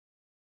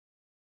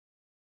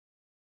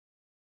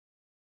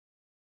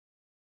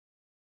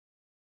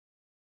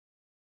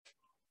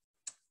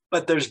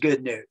but there's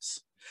good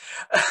news.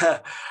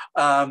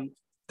 um,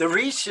 the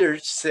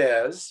research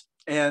says,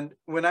 and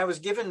when I was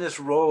given this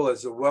role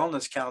as a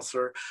wellness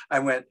counselor, I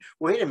went,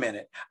 wait a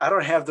minute, I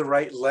don't have the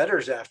right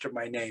letters after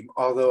my name.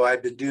 Although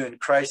I've been doing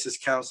crisis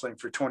counseling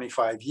for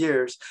 25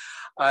 years,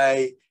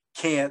 I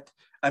can't,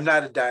 I'm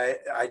not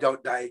I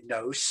don't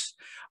diagnose.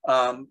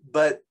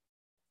 But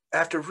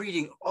after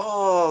reading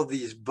all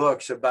these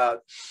books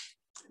about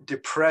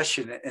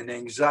depression and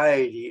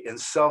anxiety and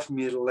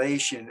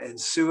self-mutilation and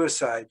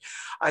suicide,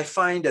 I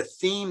find a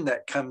theme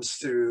that comes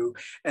through,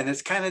 and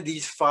it's kind of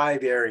these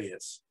 5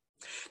 areas.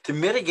 To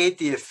mitigate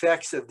the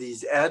effects of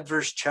these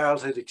adverse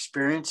childhood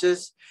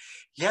experiences,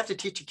 you have to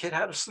teach a kid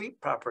how to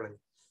sleep properly.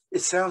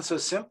 It sounds so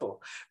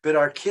simple, but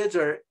our kids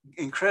are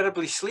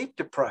incredibly sleep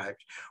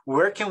deprived.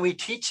 Where can we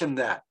teach them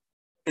that?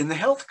 In the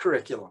health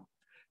curriculum.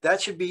 That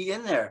should be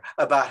in there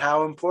about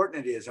how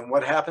important it is and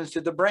what happens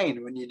to the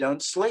brain when you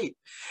don't sleep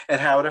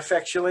and how it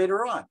affects you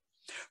later on.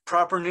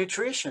 Proper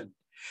nutrition.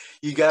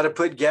 You got to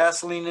put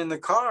gasoline in the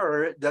car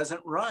or it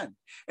doesn't run.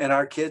 And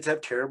our kids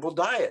have terrible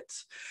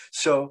diets.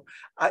 So,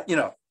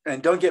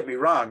 and don't get me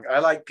wrong, I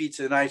like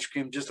pizza and ice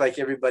cream just like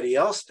everybody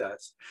else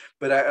does.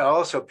 But I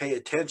also pay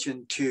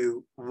attention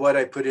to what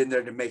I put in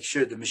there to make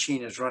sure the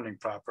machine is running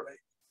properly.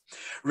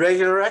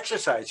 Regular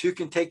exercise, who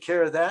can take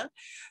care of that?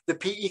 The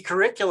PE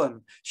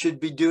curriculum should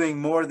be doing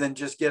more than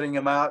just getting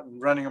them out and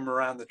running them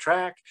around the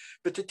track,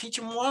 but to teach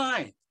them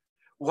why.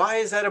 Why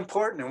is that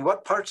important? And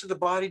what parts of the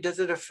body does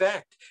it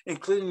affect,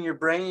 including your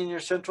brain and your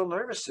central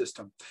nervous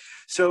system?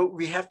 So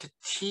we have to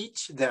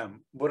teach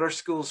them what are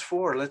schools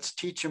for. Let's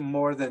teach them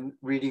more than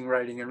reading,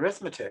 writing, and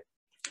arithmetic.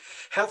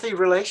 Healthy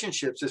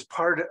relationships is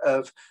part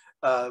of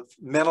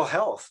mental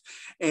health.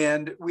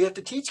 And we have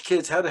to teach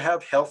kids how to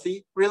have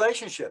healthy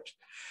relationships.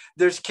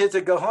 There's kids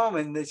that go home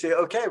and they say,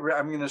 okay,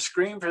 I'm going to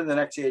scream for the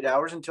next 8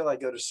 hours until I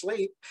go to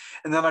sleep.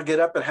 And then I'll get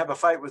up and have a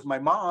fight with my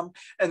mom.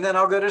 And then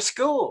I'll go to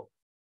school.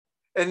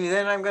 And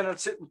then I'm going to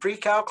sit in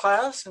pre-cal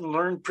class and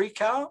learn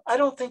pre-cal. I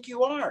don't think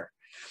you are.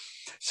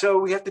 So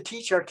we have to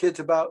teach our kids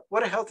about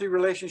what a healthy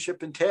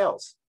relationship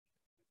entails.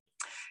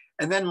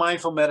 And then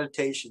mindful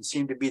meditation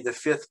seemed to be the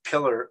 5th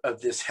pillar of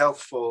this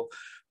healthful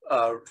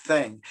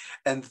thing.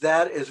 And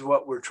that is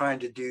what we're trying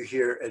to do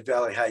here at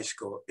Valley High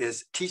School,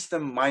 is teach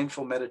them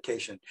mindful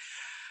meditation.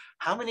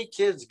 How many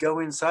kids go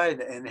inside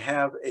and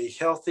have a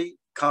healthy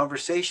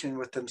conversation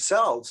with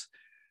themselves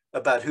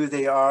about who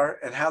they are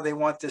and how they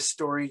want this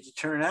story to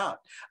turn out?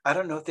 I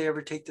don't know if they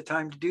ever take the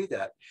time to do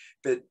that,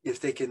 but if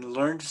they can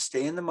learn to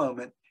stay in the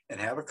moment and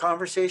have a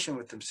conversation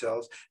with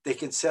themselves, they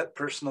can set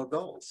personal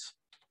goals.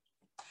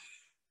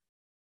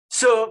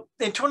 So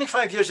in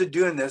 25 years of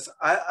doing this,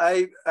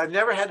 I've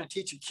never had to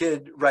teach a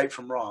kid right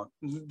from wrong.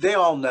 They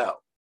all know,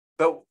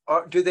 but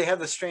do they have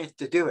the strength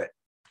to do it?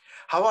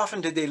 How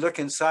often did they look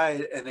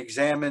inside and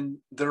examine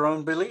their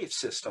own belief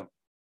system?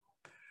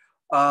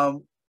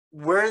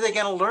 Where are they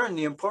going to learn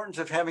the importance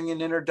of having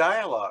an inner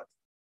dialogue?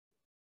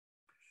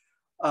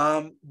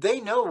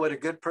 They know what a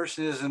good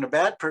person is and a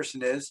bad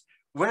person is.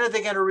 When are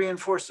they going to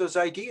reinforce those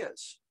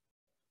ideas?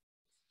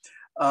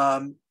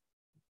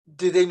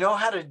 Do they know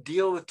how to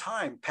deal with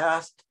time,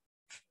 past,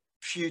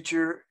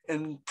 future,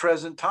 and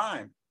present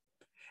time,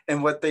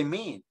 and what they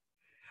mean?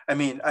 I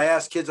mean, I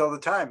ask kids all the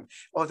time,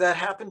 oh, that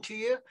happened to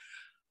you?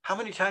 How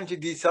many times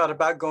have you thought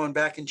about going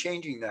back and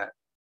changing that?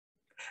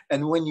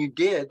 And when you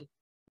did,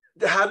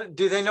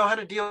 do they know how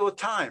to deal with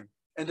time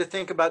and to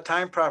think about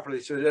time properly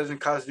so it doesn't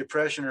cause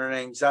depression or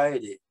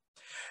anxiety?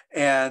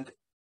 And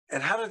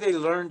how do they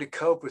learn to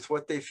cope with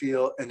what they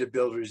feel and to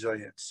build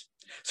resilience?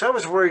 So I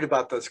was worried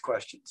about those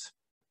questions.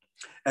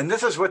 And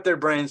this is what their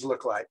brains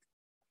look like.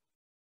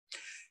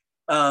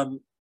 And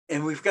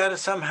we've got to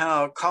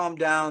somehow calm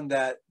down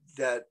that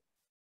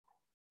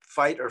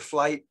fight or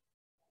flight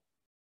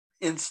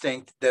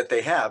instinct that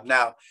they have.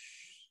 Now,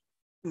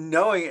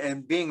 knowing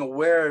and being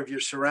aware of your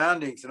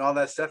surroundings and all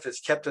that stuff has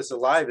kept us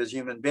alive as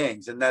human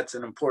beings, and that's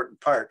an important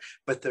part,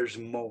 but there's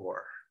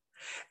more.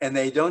 And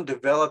they don't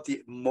develop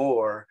the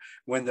more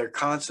when they're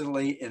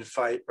constantly in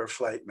fight or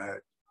flight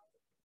mode.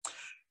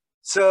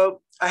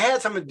 So I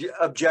had some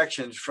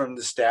objections from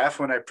the staff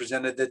when I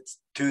presented it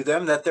to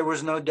them that there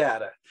was no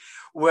data.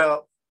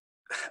 Well,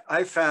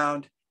 I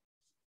found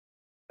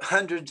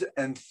hundreds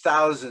and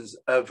thousands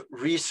of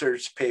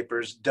research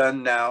papers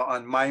done now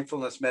on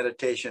mindfulness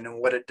meditation and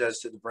what it does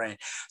to the brain.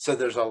 So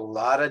there's a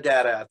lot of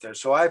data out there.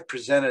 So I've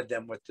presented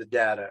them with the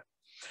data.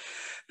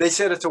 They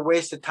said it's a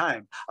waste of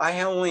time.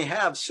 I only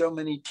have so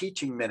many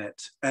teaching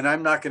minutes, and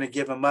I'm not going to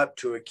give them up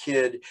to a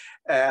kid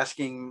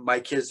asking my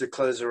kids to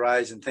close their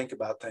eyes and think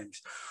about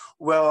things.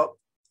 Well,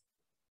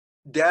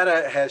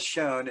 data has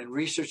shown and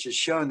research has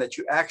shown that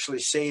you actually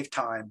save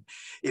time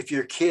if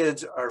your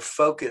kids are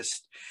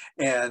focused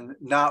and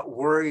not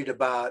worried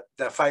about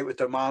the fight with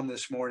their mom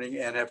this morning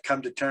and have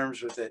come to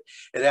terms with it.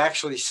 It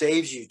actually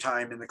saves you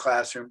time in the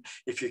classroom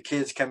if your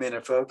kids come in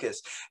and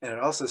focus. And it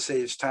also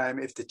saves time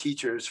if the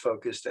teacher is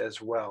focused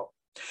as well.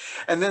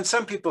 And then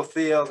some people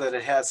feel that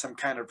it has some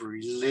kind of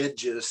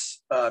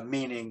religious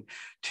meaning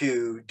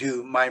to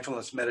do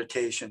mindfulness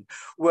meditation.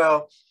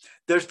 Well,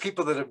 there's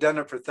people that have done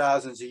it for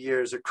thousands of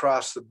years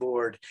across the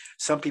board.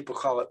 Some people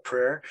call it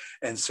prayer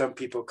and some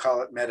people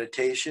call it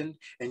meditation,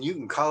 and you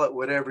can call it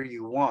whatever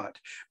you want,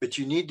 but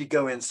you need to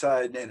go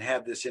inside and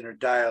have this inner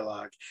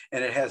dialogue.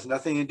 And it has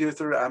nothing to do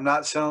with I'm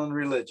not selling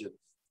religion.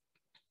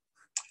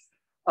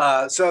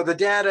 So the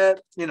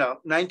data,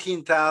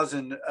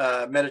 19,000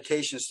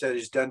 meditation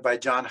studies done by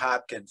John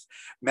Hopkins.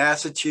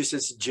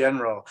 Massachusetts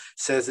General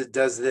says it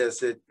does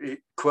this. It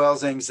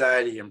quells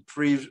anxiety,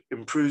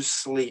 improves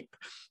sleep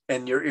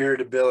and your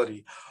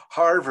irritability.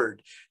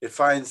 Harvard, it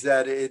finds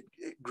that it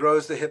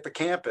grows the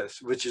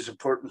hippocampus, which is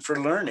important for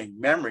learning,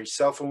 memory,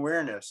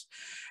 self-awareness.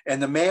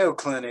 And the Mayo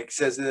Clinic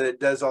says that it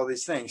does all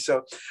these things.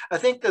 So I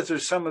think those are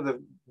some of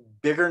the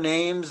bigger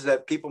names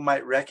that people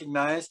might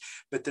recognize,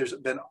 but there's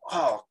been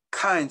all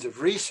kinds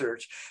of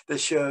research that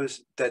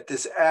shows that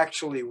this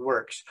actually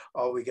works.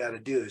 All we got to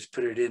do is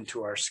put it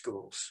into our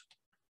schools.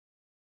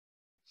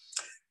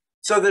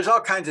 So there's all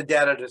kinds of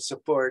data to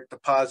support the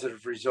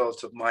positive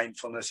results of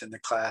mindfulness in the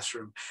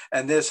classroom.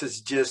 And this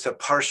is just a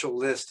partial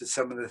list of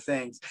some of the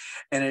things.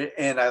 And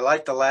I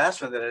like the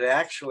last one, that it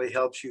actually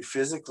helps you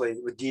physically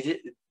with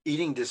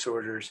eating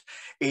disorders,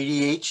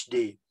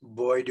 ADHD.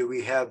 Boy, do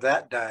we have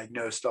that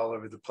diagnosed all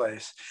over the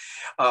place.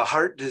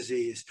 Heart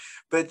disease,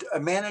 but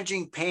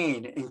managing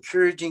pain,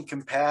 encouraging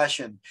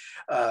compassion,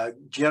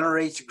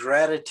 generates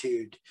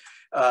gratitude,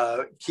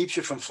 keeps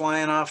you from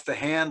flying off the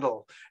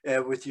handle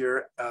with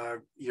your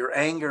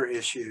anger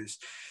issues.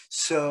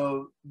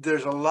 So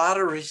there's a lot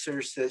of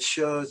research that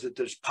shows that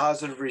there's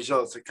positive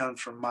results that come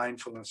from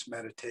mindfulness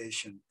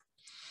meditation.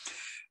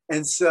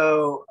 And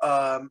so,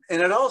 and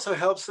it also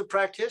helps the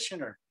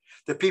practitioner.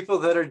 The people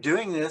that are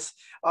doing this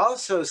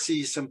also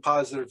see some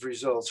positive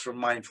results from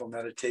mindful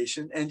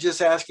meditation and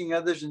just asking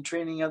others and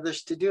training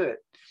others to do it.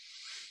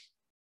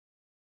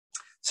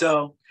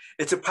 So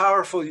it's a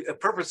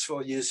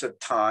purposeful use of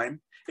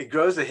time. It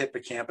grows the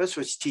hippocampus,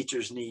 which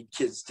teachers need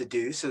kids to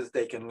do so that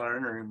they can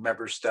learn and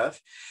remember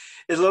stuff.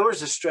 It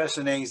lowers the stress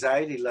and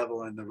anxiety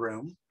level in the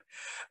room.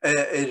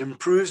 It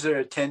improves their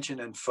attention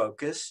and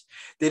focus.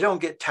 They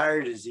don't get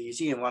tired as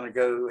easy and want to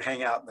go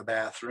hang out in the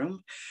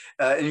bathroom.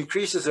 It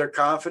increases their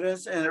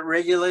confidence and it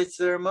regulates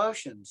their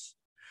emotions.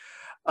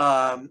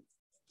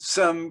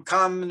 Some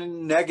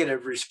common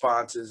negative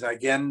responses,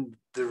 again,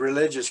 the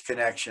religious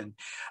connection.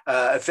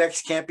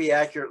 Effects can't be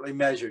accurately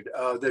measured.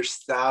 Oh, there's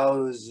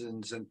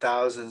thousands and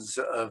thousands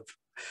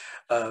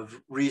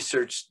of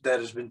research that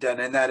has been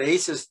done. And that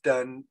ACEs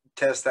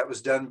test that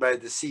was done by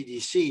the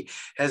CDC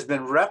has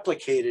been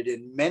replicated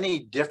in many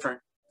different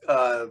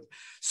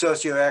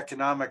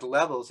socioeconomic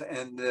levels,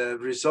 and the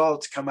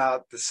results come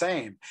out the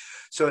same.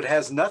 So it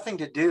has nothing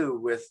to do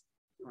with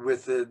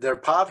their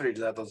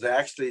poverty levels. It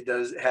actually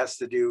has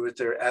to do with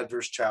their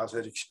adverse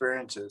childhood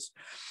experiences.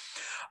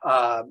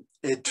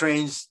 It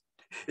trains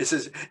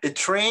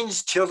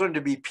children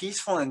to be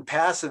peaceful and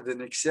passive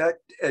in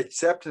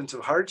acceptance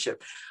of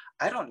hardship.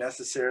 I don't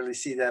necessarily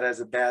see that as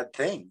a bad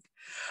thing.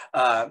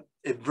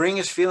 It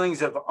brings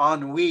feelings of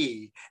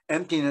ennui,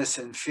 emptiness,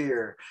 and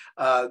fear.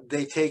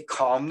 They take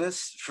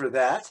calmness for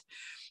that.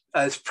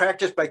 It's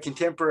practiced by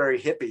contemporary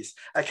hippies.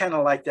 I kind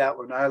of like that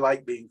one. I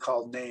like being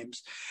called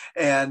names.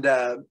 And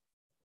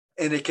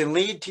it can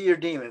lead to your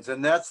demons.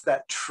 And that's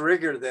that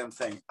trigger them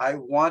thing. I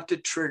want to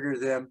trigger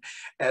them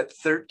at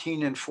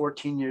 13 and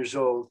 14 years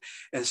old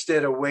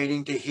instead of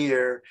waiting to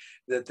hear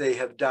that they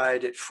have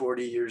died at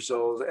 40 years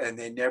old and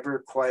they never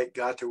quite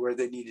got to where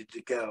they needed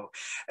to go.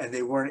 And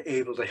they weren't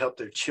able to help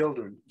their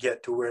children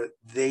get to where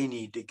they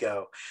need to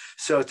go.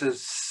 So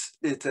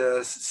it's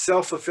a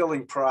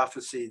self-fulfilling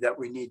prophecy that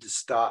we need to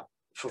stop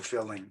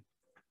fulfilling.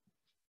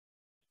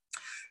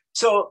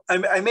 So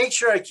I make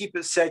sure I keep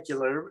it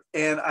secular,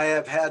 and I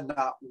have had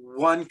not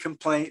one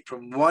complaint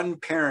from one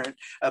parent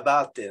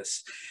about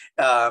this.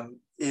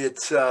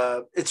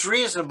 It's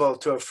reasonable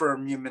to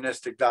affirm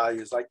humanistic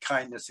values like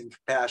kindness and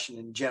compassion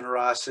and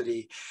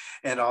generosity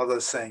and all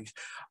those things.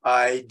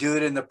 I do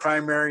it in the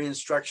primary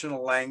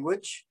instructional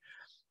language.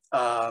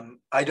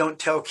 I don't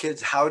tell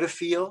kids how to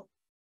feel.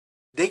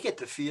 They get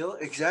to feel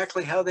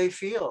exactly how they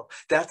feel.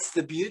 That's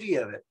the beauty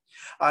of it.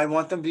 I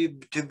want them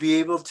to be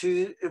able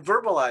to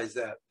verbalize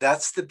that.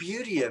 That's the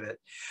beauty of it.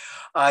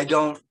 I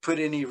don't put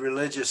any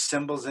religious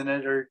symbols in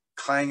it or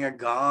clang a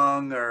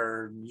gong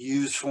or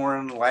use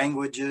foreign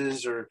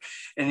languages or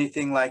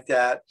anything like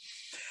that.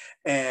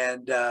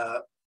 And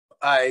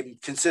I'm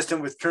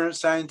consistent with current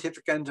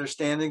scientific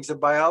understandings of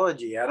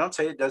biology. I don't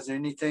say it does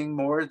anything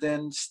more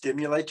than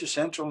stimulate your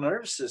central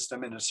nervous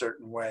system in a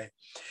certain way.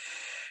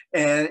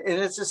 And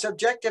it's a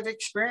subjective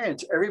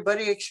experience.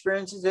 Everybody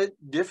experiences it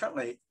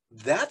differently.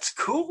 That's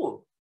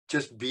cool.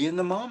 Just be in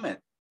the moment.